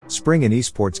Spring in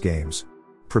esports games.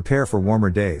 Prepare for warmer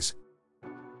days.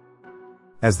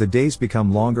 As the days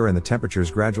become longer and the temperatures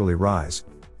gradually rise,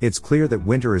 it's clear that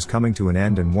winter is coming to an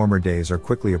end and warmer days are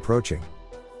quickly approaching.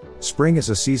 Spring is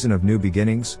a season of new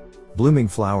beginnings, blooming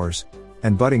flowers,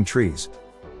 and budding trees.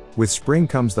 With spring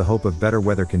comes the hope of better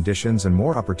weather conditions and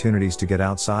more opportunities to get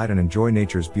outside and enjoy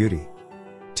nature's beauty.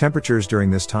 Temperatures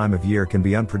during this time of year can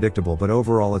be unpredictable, but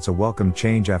overall it's a welcome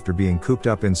change after being cooped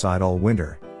up inside all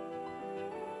winter.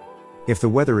 If the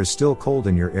weather is still cold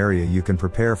in your area, you can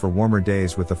prepare for warmer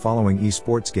days with the following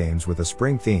esports games with a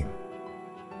spring theme.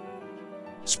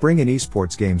 Spring in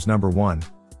esports games. Number 1.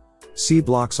 C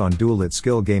Blocks on Duelit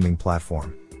skill gaming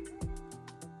platform.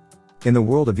 In the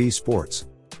world of esports,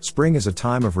 spring is a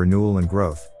time of renewal and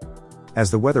growth.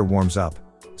 As the weather warms up,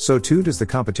 so too does the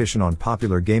competition on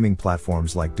popular gaming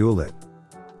platforms like Duelit.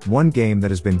 One game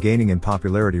that has been gaining in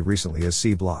popularity recently is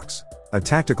C Blocks, a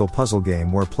tactical puzzle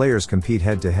game where players compete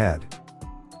head-to-head.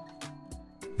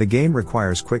 The game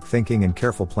requires quick thinking and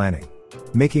careful planning,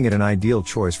 making it an ideal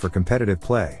choice for competitive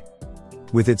play.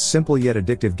 With its simple yet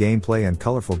addictive gameplay and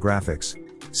colorful graphics,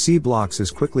 C Blocks is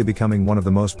quickly becoming one of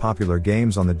the most popular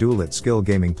games on the Duelit skill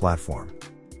gaming platform.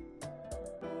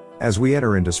 As we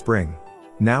enter into spring,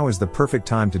 now is the perfect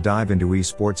time to dive into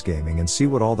esports gaming and see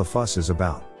what all the fuss is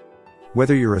about.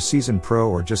 Whether you're a seasoned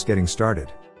pro or just getting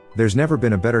started, there's never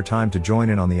been a better time to join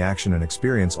in on the action and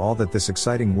experience all that this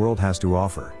exciting world has to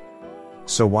offer.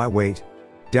 So why wait?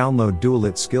 Download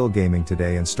Duelit skill gaming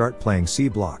today and start playing C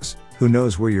Blocks. Who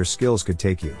knows where your skills could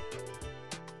take you?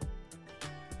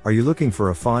 Are you looking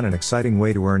for a fun and exciting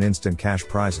way to earn instant cash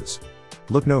prizes?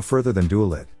 Look no further than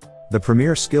Duelit, the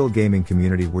premier skill gaming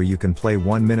community where you can play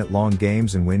 1-minute-long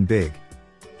games and win big.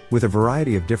 With a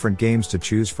variety of different games to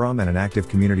choose from and an active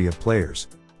community of players,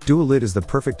 Duelit is the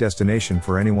perfect destination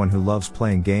for anyone who loves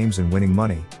playing games and winning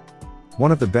money.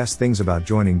 One of the best things about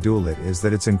joining Duelit is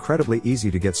that it's incredibly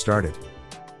easy to get started.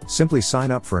 Simply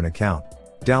sign up for an account,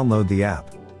 download the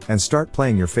app, and start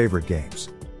playing your favorite games.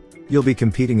 You'll be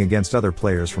competing against other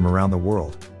players from around the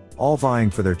world, all vying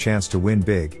for their chance to win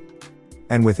big.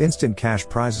 And with instant cash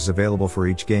prizes available for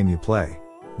each game you play,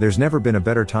 there's never been a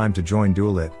better time to join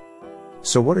Duelit.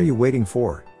 So what are you waiting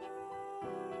for?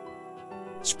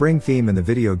 Spring theme in the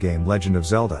video game Legend of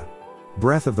Zelda: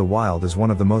 Breath of the Wild is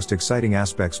one of the most exciting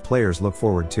aspects players look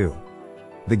forward to.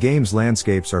 The game's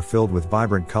landscapes are filled with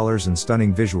vibrant colors and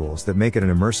stunning visuals that make it an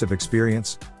immersive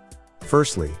experience.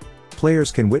 Firstly,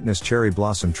 players can witness cherry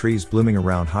blossom trees blooming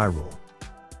around Hyrule.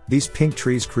 These pink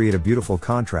trees create a beautiful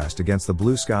contrast against the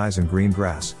blue skies and green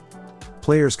grass.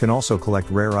 Players can also collect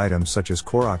rare items such as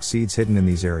Korok seeds hidden in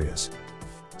these areas.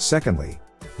 Secondly,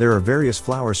 there are various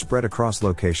flowers spread across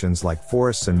locations like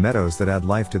forests and meadows that add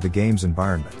life to the game's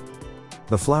environment.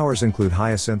 The flowers include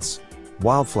hyacinths,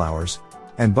 wildflowers,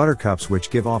 and buttercups, which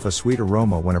give off a sweet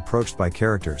aroma when approached by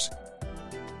characters.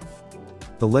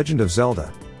 The Legend of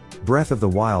Zelda: Breath of the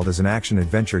Wild is an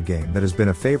action-adventure game that has been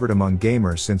a favorite among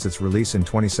gamers since its release in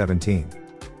 2017.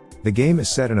 The game is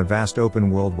set in a vast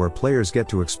open world where players get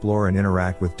to explore and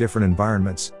interact with different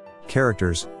environments,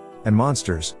 characters, and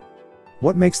monsters.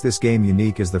 What makes this game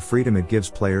unique is the freedom it gives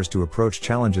players to approach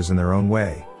challenges in their own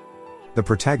way. The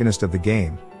protagonist of the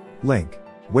game, Link,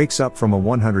 wakes up from a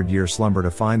 100-year slumber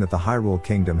to find that the Hyrule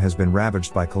Kingdom has been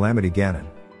ravaged by Calamity Ganon.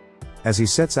 As he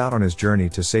sets out on his journey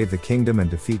to save the kingdom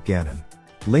and defeat Ganon,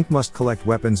 Link must collect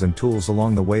weapons and tools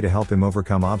along the way to help him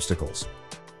overcome obstacles.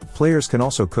 Players can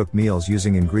also cook meals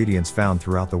using ingredients found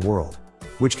throughout the world,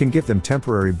 which can give them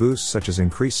temporary boosts such as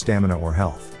increased stamina or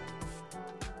health.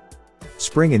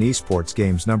 Spring in esports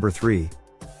games. Number 3.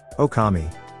 Okami.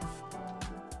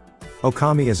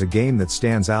 Okami is a game that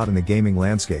stands out in the gaming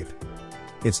landscape.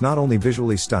 It's not only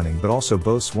visually stunning but also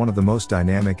boasts one of the most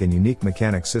dynamic and unique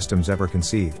mechanic systems ever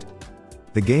conceived.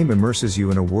 The game immerses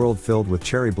you in a world filled with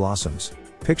cherry blossoms,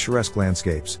 picturesque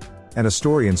landscapes, and a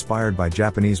story inspired by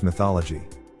Japanese mythology.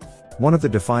 One of the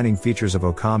defining features of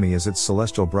Okami is its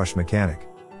celestial brush mechanic,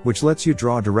 which lets you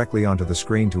draw directly onto the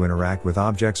screen to interact with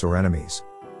objects or enemies.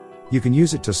 You can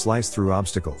use it to slice through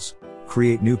obstacles,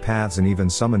 create new paths, and even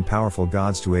summon powerful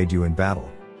gods to aid you in battle.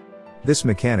 This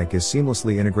mechanic is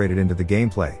seamlessly integrated into the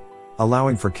gameplay,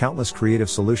 allowing for countless creative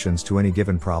solutions to any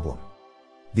given problem.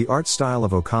 The art style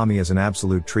of Okami is an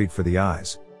absolute treat for the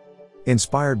eyes.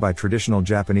 Inspired by traditional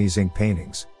Japanese ink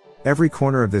paintings, every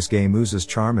corner of this game oozes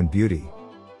charm and beauty.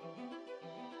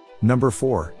 Number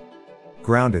 4.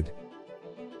 Grounded.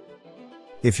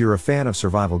 If you're a fan of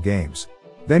survival games,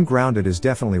 then Grounded is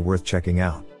definitely worth checking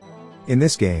out. In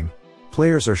this game,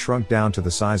 players are shrunk down to the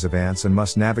size of ants and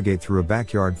must navigate through a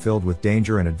backyard filled with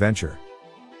danger and adventure.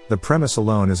 The premise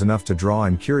alone is enough to draw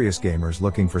in curious gamers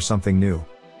looking for something new.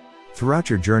 Throughout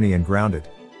your journey in Grounded,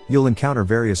 you'll encounter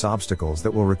various obstacles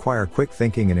that will require quick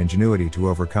thinking and ingenuity to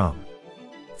overcome.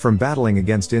 From battling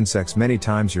against insects many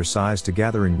times your size to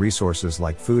gathering resources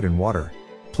like food and water,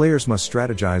 players must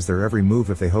strategize their every move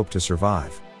if they hope to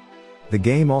survive. The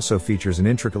game also features an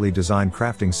intricately designed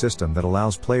crafting system that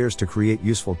allows players to create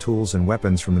useful tools and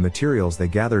weapons from the materials they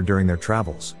gather during their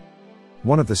travels.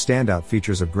 One of the standout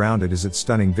features of Grounded is its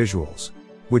stunning visuals,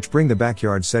 which bring the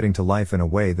backyard setting to life in a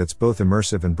way that's both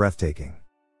immersive and breathtaking.